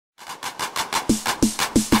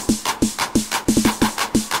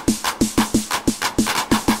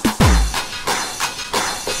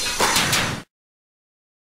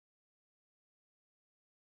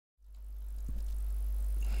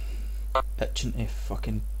itching to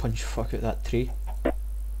fucking punch fuck out that tree.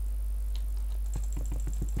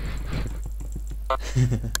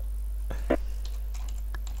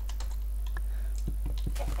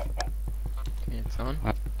 It's on.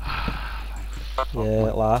 Yeah,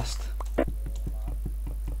 at last.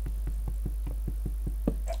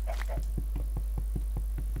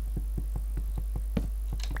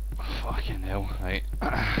 Fucking hell, right.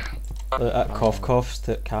 Look, that cough cough's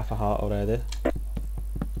took half a heart already. Oh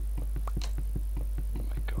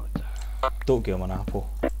my god. Don't give him an apple.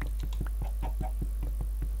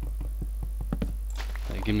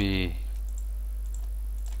 Right, give me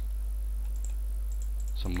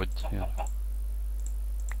some wood here.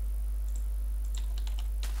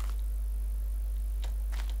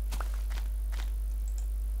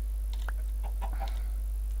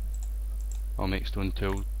 I'll make stone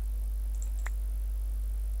tools.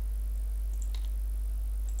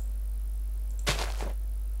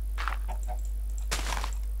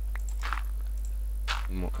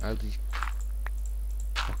 I'll just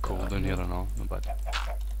Coal down here and all, not bad.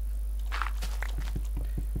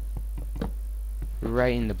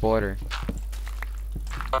 right in the border.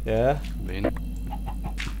 Yeah? Rain.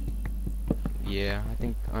 Yeah, I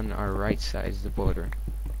think on our right side is the border.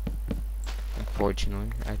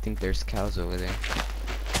 Unfortunately, I think there's cows over there.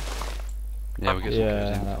 Yeah, we get some Yeah,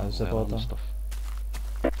 cows in that for is the leather and border. stuff.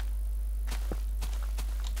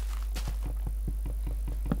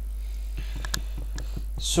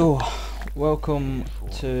 So, welcome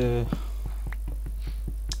to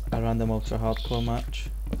a random ultra hardcore match.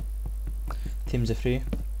 Teams of 3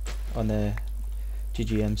 on the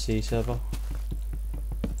GGMC server.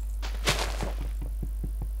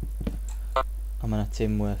 I'm in a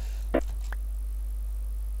team with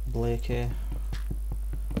Blaikie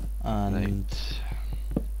and Right.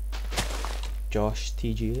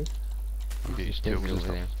 JoshTga. We'll get used to There's tools and over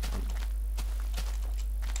stuff. there.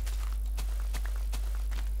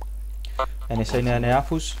 Any sign of any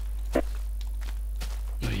apples? Oh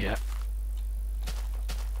yeah.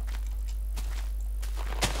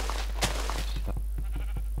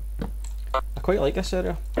 I quite like this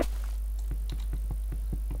area.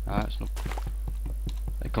 Ah, it's not.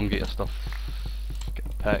 Right, come get your stuff. Get a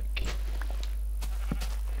pick.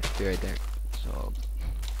 Be right there. So.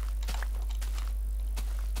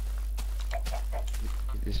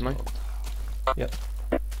 Is this mine? Yep.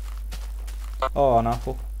 Oh, an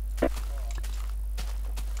apple. Nice.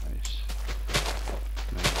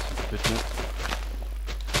 Nice. Good mate.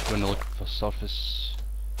 Going to look for surface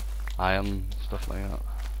iron, stuff like that.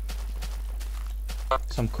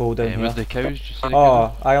 Some coal down Where's here. the cows? Did you say the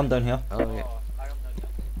Oh, iron down here. Oh yeah.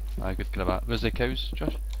 Ah, good, grab that. Where's the cows,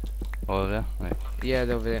 Josh? Oh, there? Right. Yeah,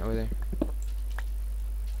 they're over there, over there. Oh,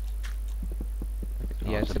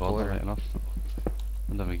 Yeah, that's it's the border. right enough.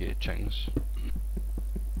 And then we get chickens.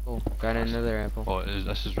 Oh, got another apple. Oh,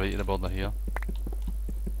 this is right at the border here.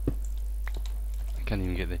 I can't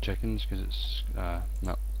even get the chickens because it's,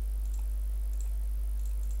 no,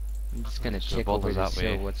 I'm just gonna so check the over border's this that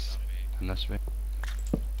hill way. what's... in this way.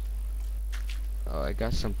 Oh, I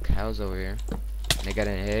got some cows over here. And I got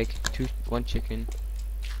an egg, one chicken.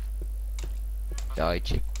 Died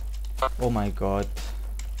chicken. Oh my god.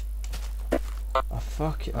 Oh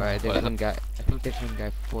fuck. Alright, What this is one got, I think this one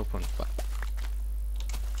got 4.5.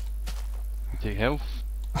 Take health.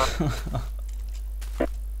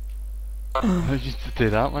 How did you do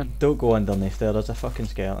that, man? Don't go underneath there, there's a fucking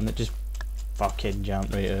skeleton that just fucking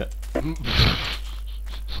jumped right out. Gonna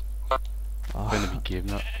be Oh, caving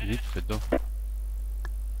that. You need food though.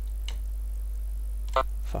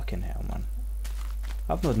 fucking hell, man.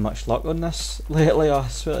 I've not had much luck on this lately, I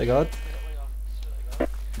swear to god.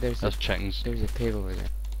 There's There's chickens. a pig over there.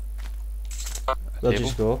 They'll Table?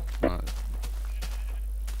 just go.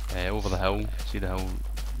 Over the hill. See the hill?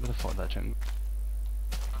 Where the fuck did that chicken?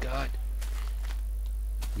 God.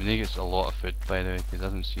 I mean, he gets a lot of food by the way, because he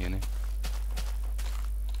doesn't see any.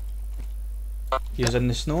 He's in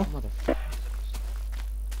the snow. Motherfucker.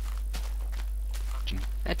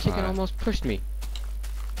 That chicken Alright. almost pushed me.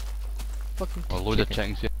 Fucking A load of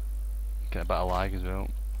chicken. chickens here. Get a bit of lag as well.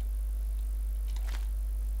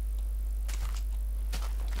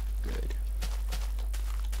 Good.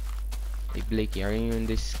 Hey Blaikie, are you in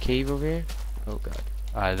this cave over here? Oh god.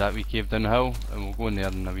 Aye, that wee cave down the hill, and we'll go in there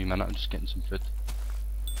in a wee minute. I'm just getting some food.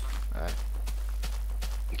 Alright.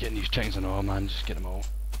 Getting these chickens and all, man, just get them all.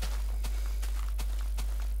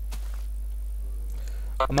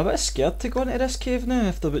 I'm a bit scared to go into this cave now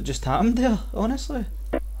after what just happened there, honestly.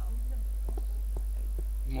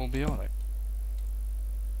 We'll be alright.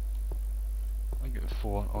 I get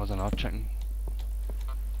 4. Oh, there's another chicken.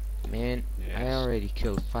 Man, I Yes. already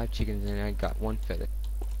killed 5 chickens and I got 1 feather.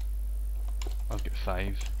 I've got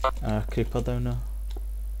 5. Creeper down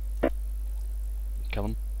there. Kill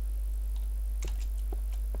him.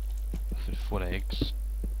 4 eggs.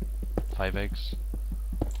 5 eggs.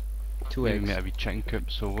 2 Maybe eggs. make a wee chicken coop.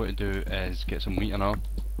 So what to do is get some wheat and all.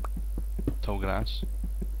 Tall grass.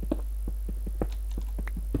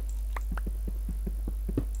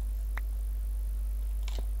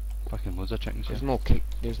 Fucking loads of chickens here.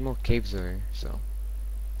 There's more caves over here, so.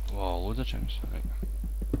 Wow, loads of chickens.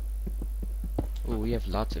 Right. Oh, we have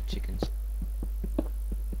lots of chickens.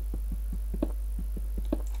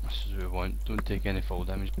 This is what we want. Don't take any fall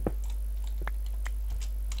damage.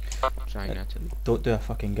 Try not to. Don't do a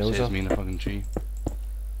fucking Says Gilzor. me in the fucking tree.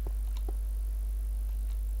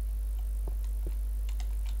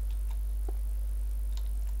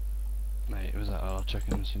 Right, was that other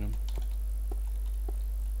chicken? Seen him?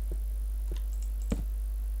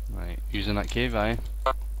 Right, using that cave, aye?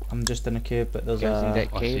 I'm just in a cave, but there's Guys in that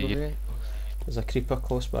I cave see over you. there? there's a creeper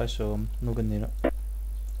close by, so I'm not going near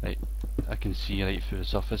it. I can see right through the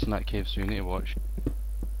surface in that cave, so you need to watch.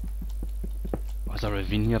 There's a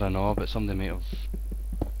ravine here, I know, but somebody might have.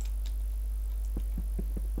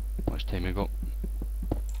 How much time we got?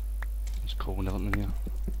 It's cold and everything in here.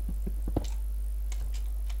 I'm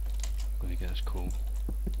gonna get this coal.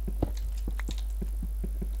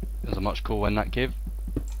 Is there much coal in that cave?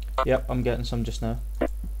 Yep, I'm getting some just now.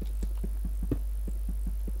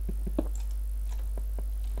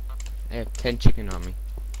 I have 10 chicken on me.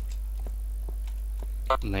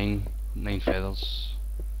 9 feathers.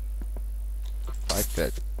 5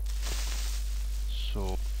 feathers.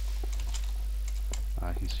 So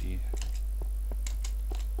I can see.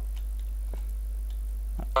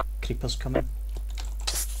 Creeper's coming.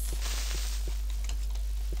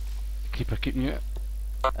 Creeper keeping you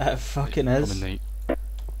out. It fucking Coming is. night.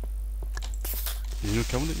 You know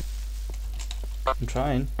killing it? I'm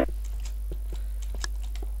trying.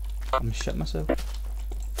 I'm shit myself.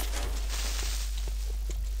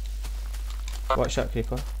 Watch that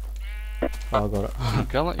creeper. Oh, I got it. You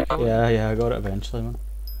kill it, you kill it. Yeah, I got it eventually, man.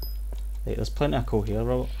 Right, there's plenty of coal here,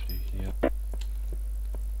 Robert. Through here.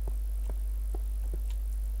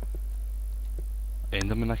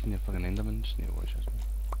 Enderman, I can get fucking Enderman, just need to watch this one.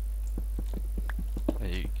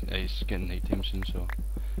 It's getting night time soon, so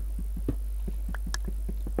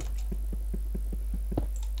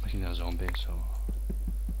I think they're a zombie, so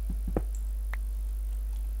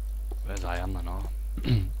where's iron and all?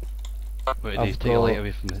 What did they I've take a light got-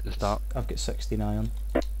 away from the start? I've got 16 iron.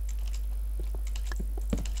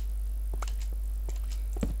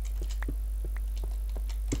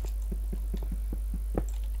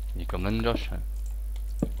 You coming in, Josh?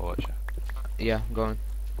 I'll watch you. Yeah, go on.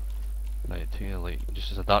 Right, take a light.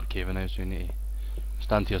 Just as a dark cave now, so you need to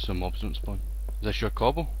stand here so mobs don't spawn. Is this your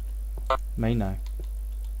cobble? Mine now.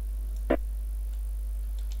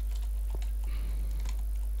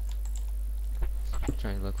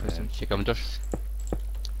 Trying to look for some You chicken. coming, Josh?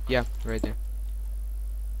 Yeah, right there.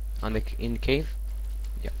 In the cave?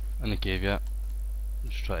 In the cave, yeah.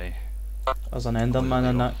 Just try to. There's an Enderman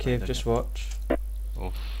in that cave, Find it. just watch.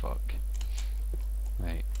 Oh fuck.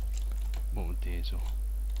 Right. What would do so?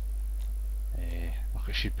 Look,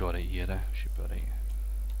 it should be alright here, should be alright.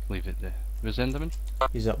 Leave it there. Where's Enderman?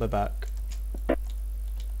 He's up the back.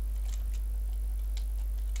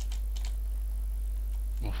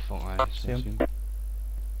 Oh fuck, I See see him? him.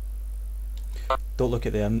 Don't look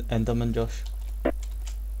at the Enderman, Josh.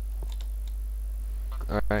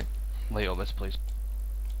 Alright. Light up this place.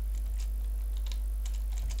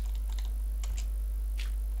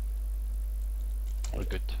 We're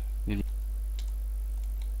good.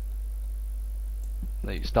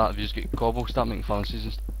 Like, start if you just get cobble, start making furnaces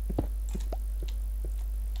and stuff.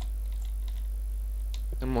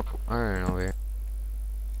 Some more iron over here.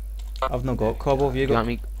 I've not got cobble. Have you Do you got? want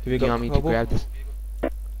me, Have you do you got want me to cobble? grab this?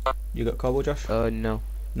 You got cobble, Josh? No.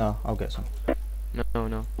 No, I'll get some.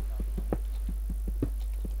 No.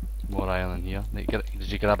 More iron in here. Like,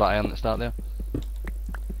 did you grab that iron at the start there?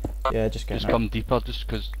 Yeah, just get Just it. come deeper, just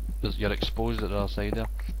because you're exposed at the other side there.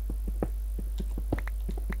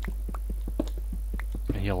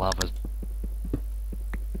 And here lava's.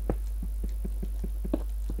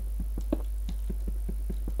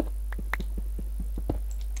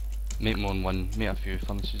 Make more than one, make a few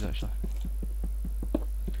furnaces actually.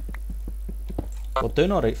 We're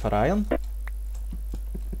doing alright for iron.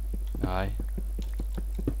 Aye.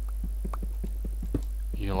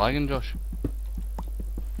 You lagging, Josh?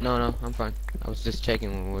 No, I'm fine. I was just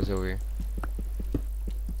checking what was over here.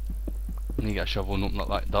 You need to get a shovel and open up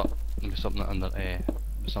that dirt and be something under,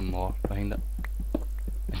 with some more behind it.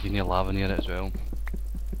 If you need lava near it as well.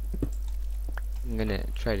 I'm gonna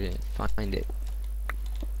try to find it.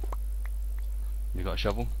 You got a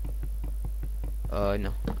shovel?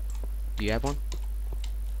 No. Do you have one?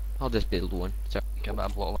 I'll just build one. Sorry. Get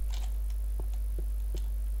that block.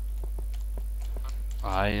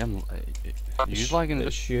 I am. You lagging?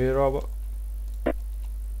 It's you, Robert.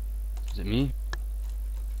 Is it me?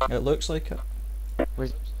 It looks like it.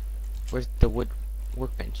 Where's the wood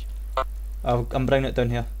workbench? I'm bringing it down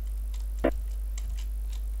here.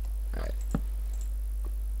 Alright.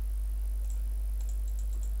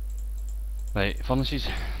 Right, furnaces.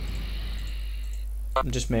 I'm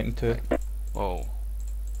just making two. Whoa.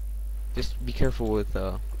 Just be careful with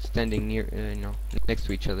standing near, next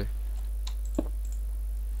to each other.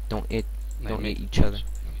 Don't hit each other.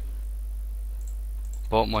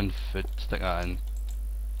 Bottom one food, stick that in.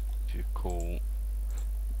 If you coal.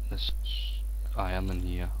 This iron in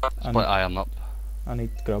here. Split iron up. I need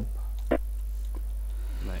grub. Right,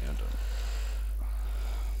 I don't.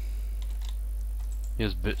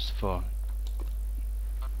 Here's boots for.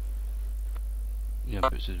 Yeah,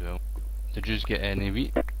 boots as well. Did you just get any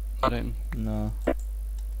wheat? Right. No.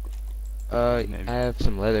 I Maybe. have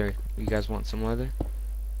some leather. You guys want some leather?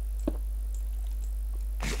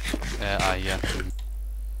 Yeah.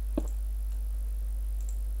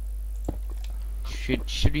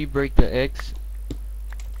 Should we break the eggs?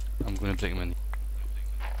 I'm gonna break them in.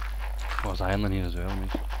 Oh, there's iron in here as well,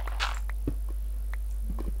 mate.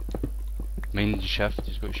 Mind shift,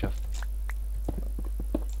 he's got shift.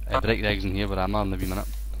 Break the eggs in here where I'm at in a wee minute.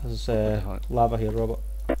 There's lava here, Robert.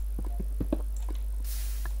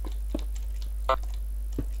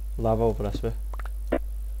 Lava over this way.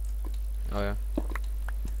 Oh yeah.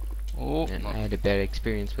 Oh, And no. I had a bad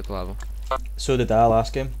experience with lava. So did I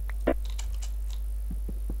last game.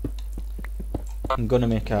 I'm gonna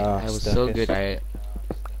make a I was so staircase. good.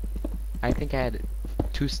 I think I had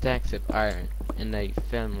 2 stacks of iron, and I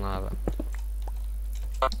fell in lava.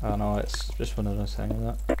 I know, it's just one of those things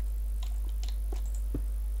that.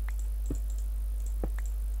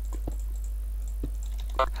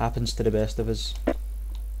 Happens to the best of us.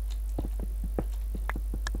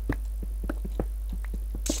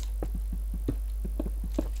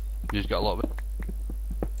 You just got a lot of it.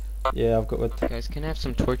 Yeah, I've got wood. Guys, can I have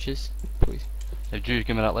some torches, please? Did you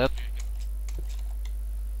give me that lead?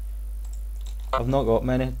 I've not got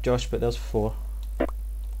many, Josh, but there's 4.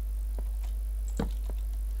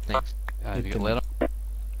 Thanks. Did you You get lead?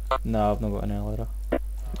 No, I've not got any leather.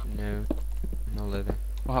 No leather.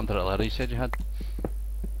 What happened to that lead you said you had?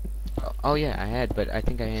 Oh yeah, I had, but I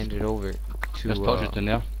think I handed over to. There's torches in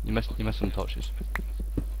there. You missed some torches.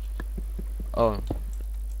 Oh,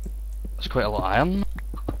 There's quite a lot of iron.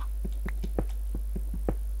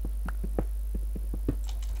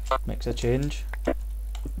 Makes a change.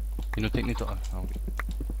 You know, take me to. Oh,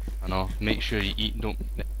 I know. Make sure you eat. Don't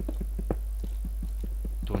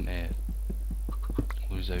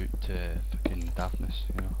lose out to fucking daftness.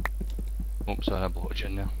 You know. Oops, sorry, I blocked you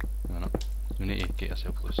in there. A minute. You need to get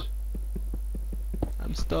yourself loose.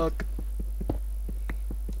 I'm stuck.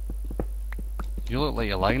 You look like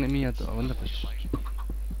you're lagging at me. I wonder if it's.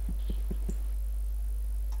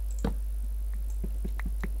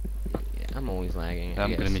 Yeah, I'm always lagging.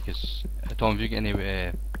 I'm gonna make us. Tom, have you got any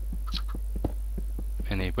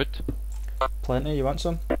wood? Plenty, you want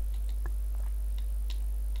some? I'm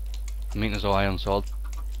making us all iron sword.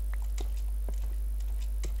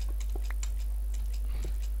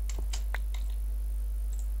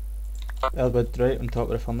 There's wood right on top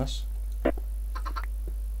of the furnace.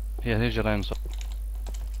 Here, here's your iron sword,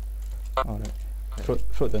 Alright. Throw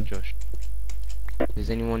it down. Josh. Does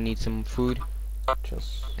anyone need some food?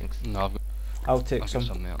 Cheers. Thanks. No, I'll take I've got some.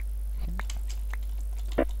 some there.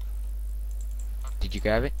 Did you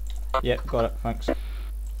grab it? Yeah, got it, thanks.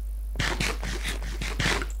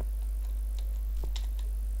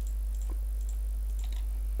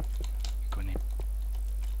 Go in.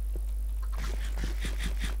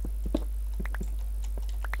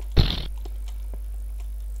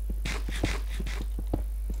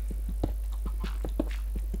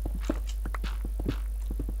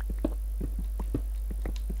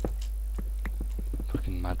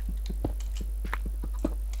 Fucking mad.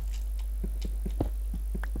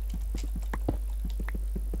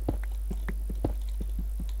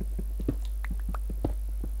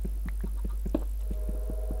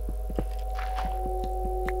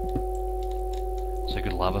 It's a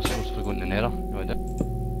good lava source for going to the nether. You want it?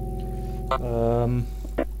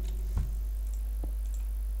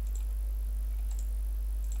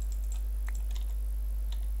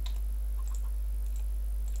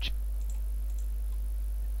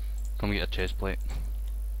 Come get a chest plate.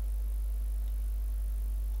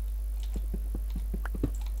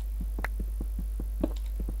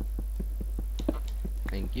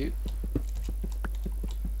 Thank you.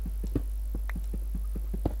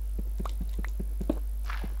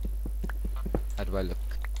 How do I look?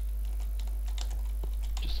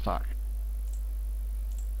 Just fine.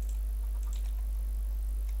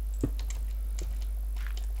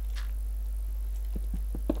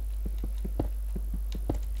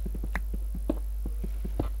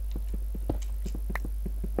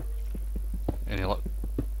 Any luck?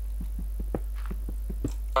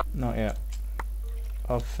 Not yet.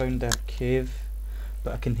 I've found a cave,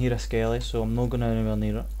 but I can hear a skelly, so I'm not going anywhere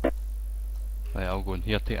near it. Right, I'll go in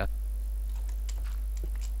here, take a...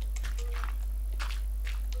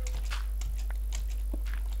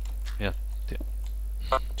 Here, take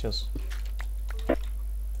Cheers.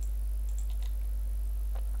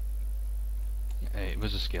 it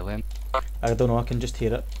was a skeleton. I don't know, I can just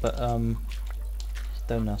hear it, but it's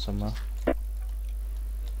down there somewhere.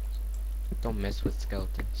 Don't mess with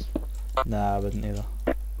skeletons. Nah, I wouldn't either.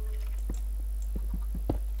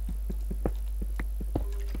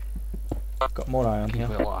 Got more iron You've here.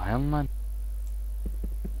 got a lot of iron, man.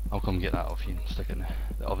 I'll come get that off you and stick it in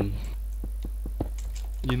the oven.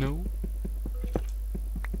 You know?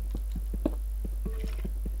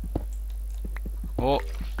 Oh,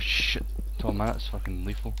 shit. Tom, man, that's fucking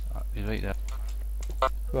lethal. He's right there.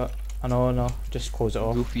 But I know, just close it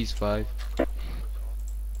off. Goofy's 5. Get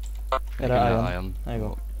Give that me iron. There you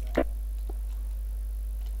go.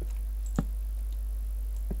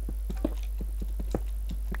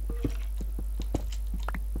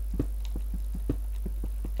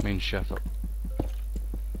 Main shift up.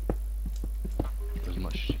 As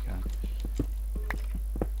much as you can.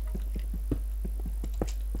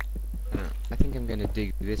 I think I'm gonna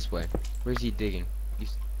dig this way. Where's he digging?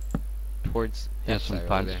 He's towards that Here's some side over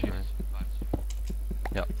pants there, here. right?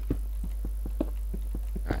 Yep.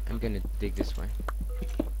 Alright, I'm gonna dig this way.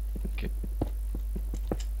 Okay.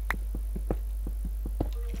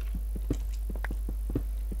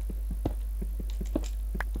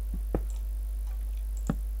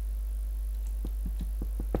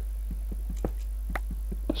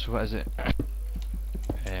 So what is it?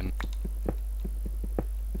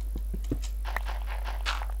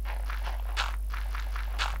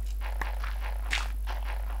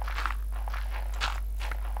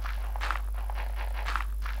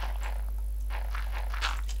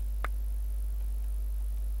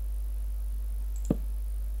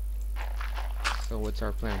 So what's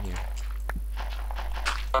our plan here?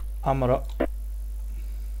 Armor up. I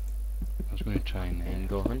was going to try and And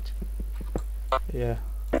go hunt? Yeah.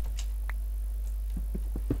 Yeah,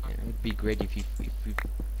 it would be great if we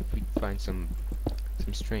find some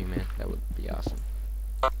string, man. That would be awesome.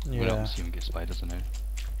 we don't Yeah. see him get spiders now.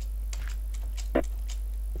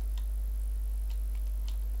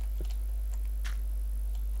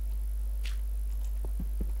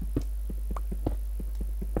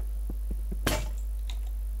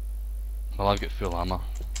 Well, I've got full armour.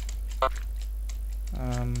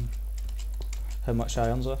 How much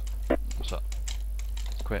iron's there? So,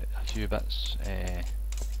 it's quite a few bits.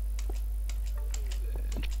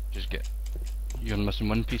 Just get. You're missing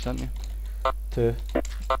one piece, aren't you? 2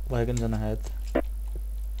 leggings and a head.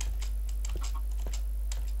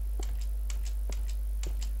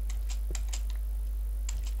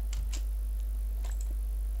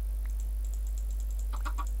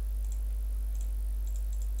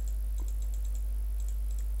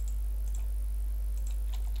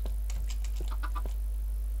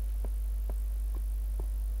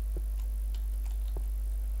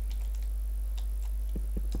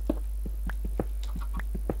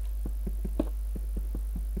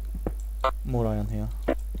 More iron here.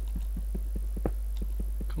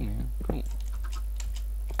 Cool, man. Cool.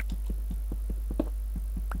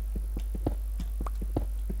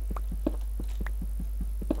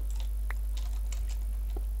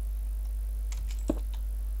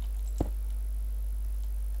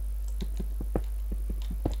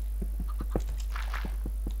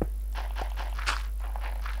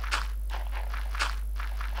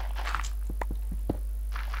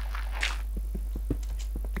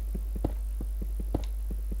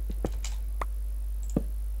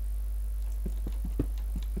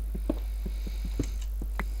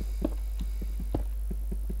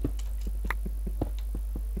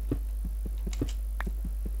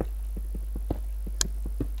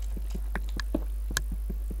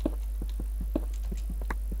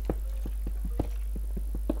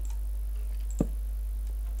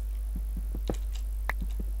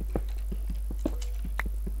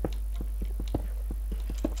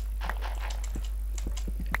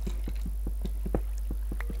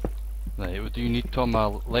 Right, what do you need, Tom?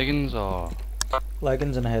 Leggings or?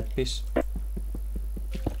 Leggings and a headpiece.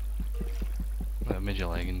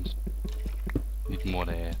 leggings. Need more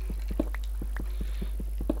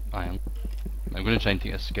iron. I'm gonna try and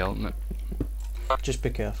take a skeleton. Just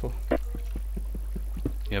be careful.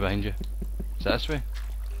 Yeah, behind you. Is that this way?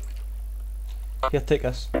 Here, take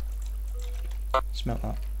this. Smell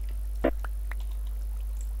that.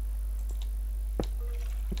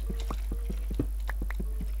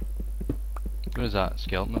 Where is that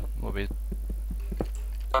skeleton? What way?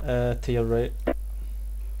 To your right.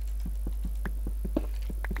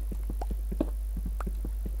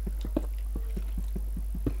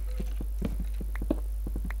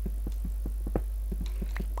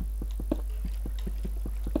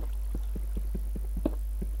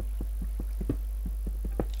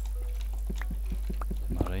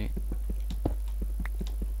 Am I right?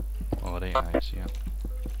 Alright, I see it.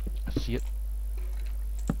 I see it.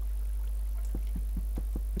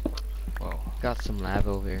 Wow. Got some lava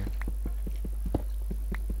over here.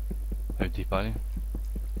 How deep are you?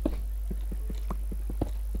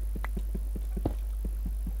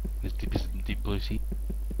 As deep as the deep blue sea?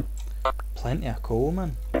 Plenty of coal,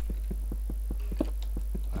 man.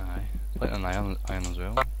 Aye. Plenty of iron as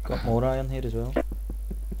well. Got more iron here as well.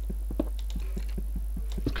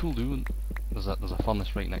 It's cool dude. There's a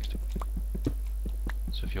furnace right next to it.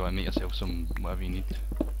 So if you want to make yourself some whatever you need.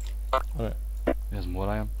 Alright. There's more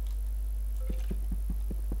iron.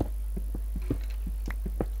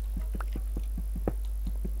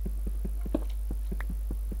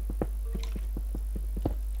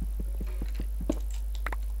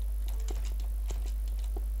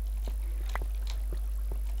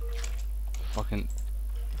 Fucking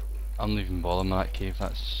I'm not even bothering with that cave,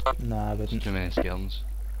 that's Nah, I just wouldn't. too many skeletons.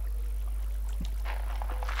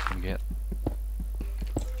 Forget.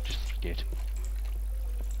 Just forget.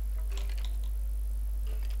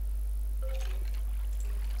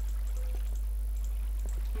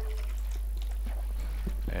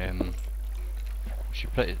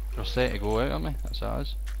 We're set to go out, aren't we? That's how it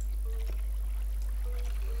is.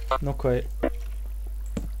 Not quite.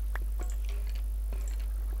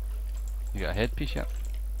 You got a headpiece yet?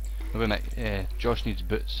 No, wait a minute, Josh needs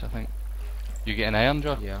boots, I think. You get an iron,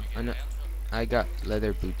 Josh? Yeah, I know. I got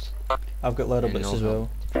leather boots. I've got leather And boots no as help.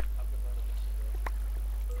 well.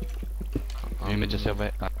 You made yourself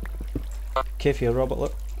a... Cave here, Robert,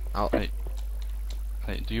 look. Right,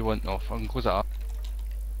 do you want... Oh, fucking close that up.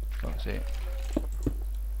 Fuck's sake.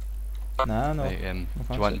 Nah, no. Right, do no you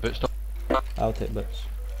fancy. want boot stuff? I'll take boots.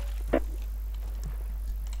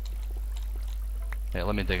 Right,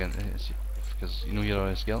 let me dig in, because you know you're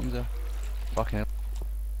all skeletons there. Fucking hell.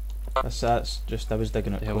 That's just, I was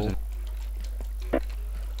digging out The hell was coal. it?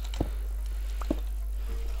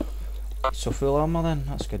 So full armour then,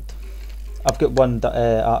 that's good. I've got one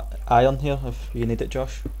iron here if you need it,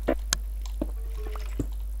 Josh.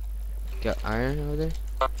 Got iron over there?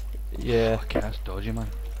 Yeah, Okay, that's dodgy, man.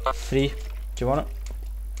 free. Do you want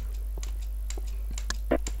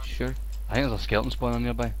it? Sure. I think there's a skeleton spawner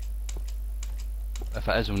nearby. If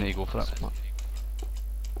it is, we'll need to go for it.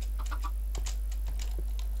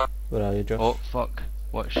 Where are you, Josh? Oh, fuck.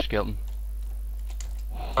 What skeleton?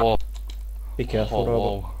 Oh, Be careful,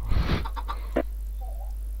 Robert.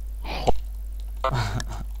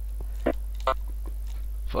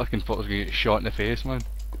 Fucking thought I was gonna get shot in the face, man.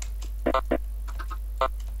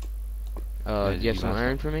 Do you have some bastard.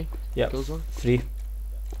 iron for me? Yep, Gilzor? free.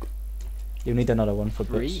 You'll need another one for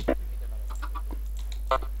Free? boots.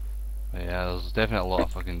 Yeah, there's definitely a lot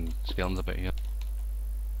of fucking skeletons about here.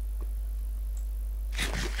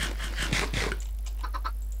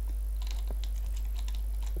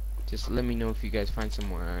 Just let me know if you guys find some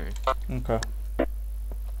more iron. Okay.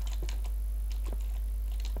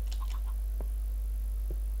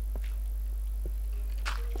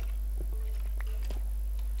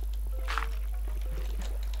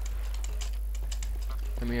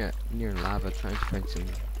 I'm here near lava trying to find some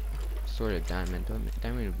sort of diamond.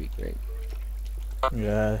 Diamond would be great.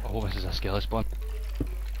 Yeah. Oh, this is a skeleton spawn.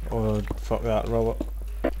 Oh, fuck that, Robert.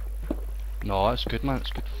 No, that's good, man.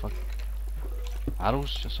 It's good. Fuck.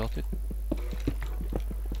 Arrows, just sorted.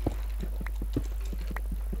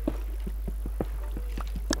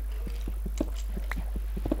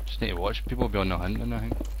 Just need to watch people be on the hunt and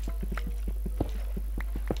everything.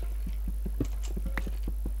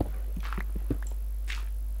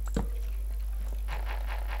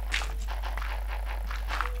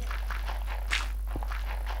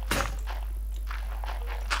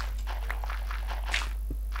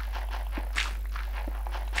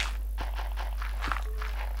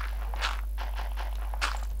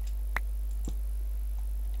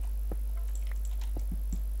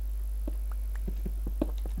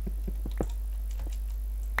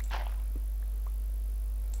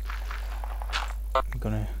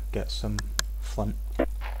 gonna get some flint.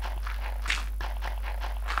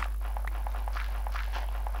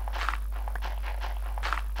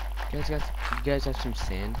 You guys have some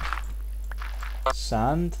sand?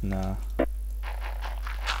 Sand? Nah.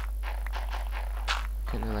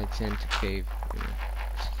 Kinda like sand to cave, you know.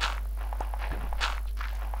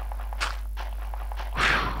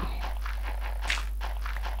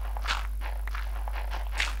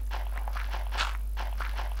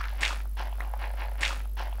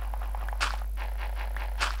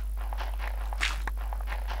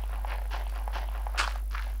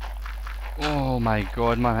 Oh my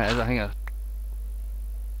god, man, I think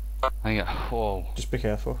it, whoa, Just be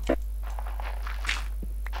careful.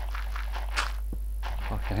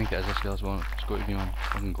 fuck, I think it is a skeleton one. It's got to be, man. It's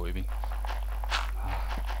fucking got to be.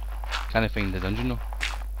 Can't find the dungeon though.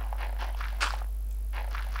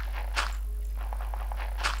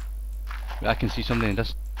 Wait, I can see something in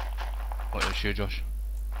this. What is you, Josh?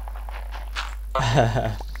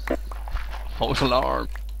 False alarm!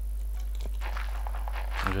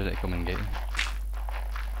 I was ready to come and get you.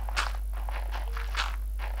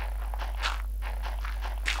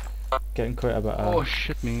 Getting quite a bit Oh of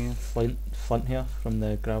shit, man. flint here from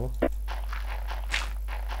the gravel.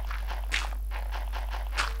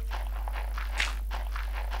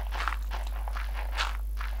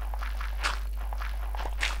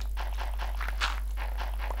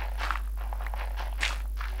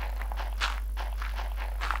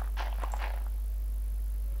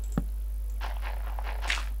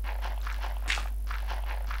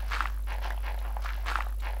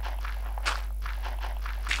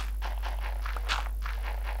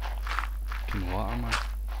 Fucking water, man.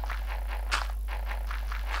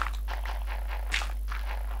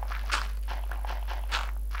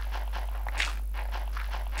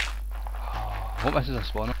 I hope this is a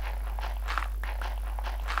spawner.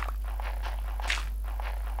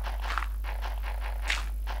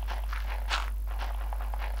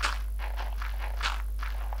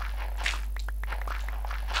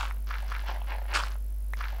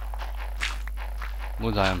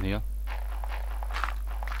 Loads of iron here.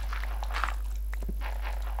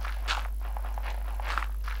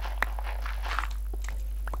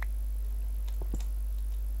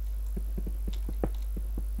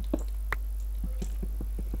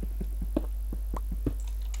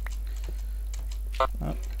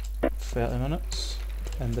 Oh, 30 minutes,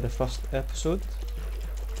 end of the first episode.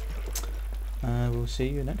 We'll see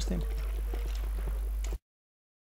you next time.